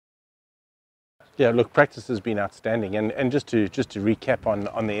Yeah, look, practice has been outstanding, and just to recap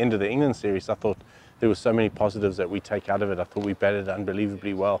on the end of the England series, I thought there were so many positives that we take out of it. I thought we batted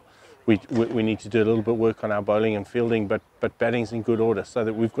unbelievably well. We need to do a little bit of work on our bowling and fielding, but batting's in good order, so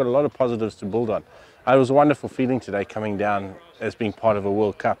that we've got a lot of positives to build on. It was a wonderful feeling today coming down as being part of a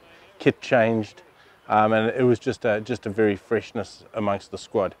World Cup. Kit changed, and it was just a very freshness amongst the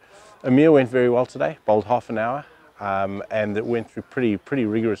squad. Amir went very well today, bowled half an hour. And it went through pretty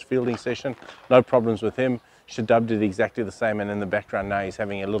rigorous fielding session. No problems with him. Shadab did exactly the same, and in the background now he's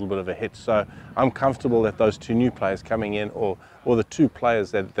having a little bit of a hit. So I'm comfortable that those two new players coming in, or the two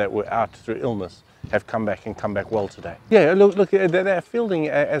players that were out through illness, have come back well today. Yeah, look, that fielding,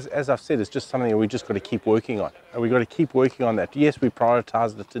 as I've said, is just something that we just got to keep working on. We've got to keep working on that. Yes, we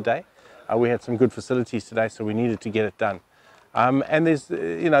prioritised it today. We had some good facilities today, so we needed to get it done. And there's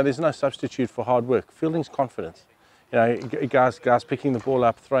no substitute for hard work. Fielding's confidence. Guys picking the ball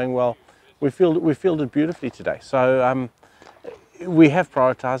up, throwing well. We fielded beautifully today. So we have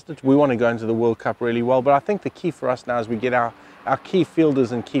prioritised it. We want to go into the World Cup really well. But I think the key for us now is we get our key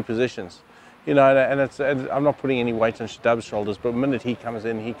fielders in key positions. And I'm not putting any weight on Shadab's shoulders, but the minute he comes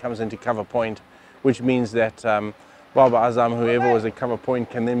into cover point, which means that Baba Azam, whoever was at cover point,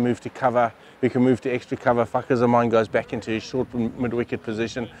 can then move to cover. We can move to extra cover. Fakhar Zaman goes back into his short mid-wicket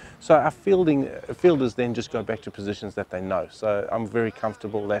position. So our fielders then just go back to positions that they know. So I'm very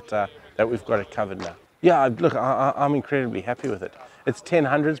comfortable that we've got it covered now. Yeah, look, I'm incredibly happy with it. It's 10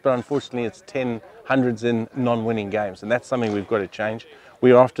 hundreds, but unfortunately it's 10 hundreds in non-winning games, and that's something we've got to change.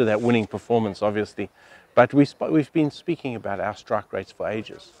 We're after that winning performance, obviously, but we've been speaking about our strike rates for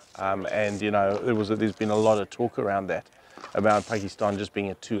ages, and there's been a lot of talk around that, about Pakistan just being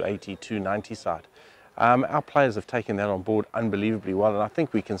a 280, 290 side. Our players have taken that on board unbelievably well, and I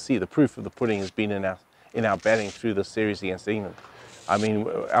think we can see the proof of the pudding has been in our batting through the series against England. I mean,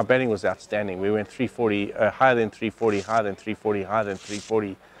 our batting was outstanding. We went 340, higher than 340, higher than 340, higher than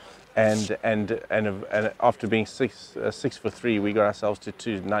 340, and after being 6 for 3, we got ourselves to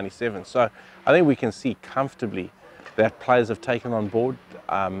 297. So I think we can see comfortably that players have taken on board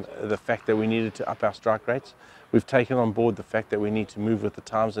the fact that we needed to up our strike rates. We've taken on board the fact that we need to move with the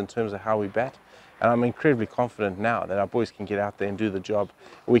times in terms of how we bat. And I'm incredibly confident now that our boys can get out there and do the job.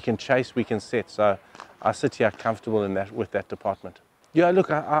 We can chase, we can set. So I sit here comfortable in that, with that department. Yeah, look,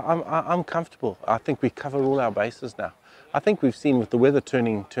 I'm comfortable. I think we cover all our bases now. I think we've seen with the weather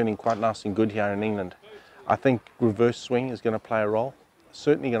turning quite nice and good here in England, I think reverse swing is going to play a role,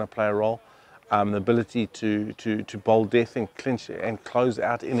 certainly going to play a role. The ability to bowl death and clinch and close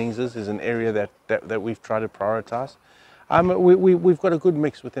out innings is an area that we've tried to prioritise. We've got a good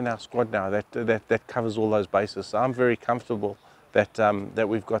mix within our squad now that covers all those bases. So I'm very comfortable that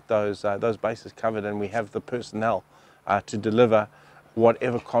we've got those bases covered, and we have the personnel to deliver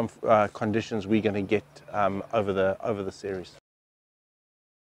whatever conditions we're going to get over the series.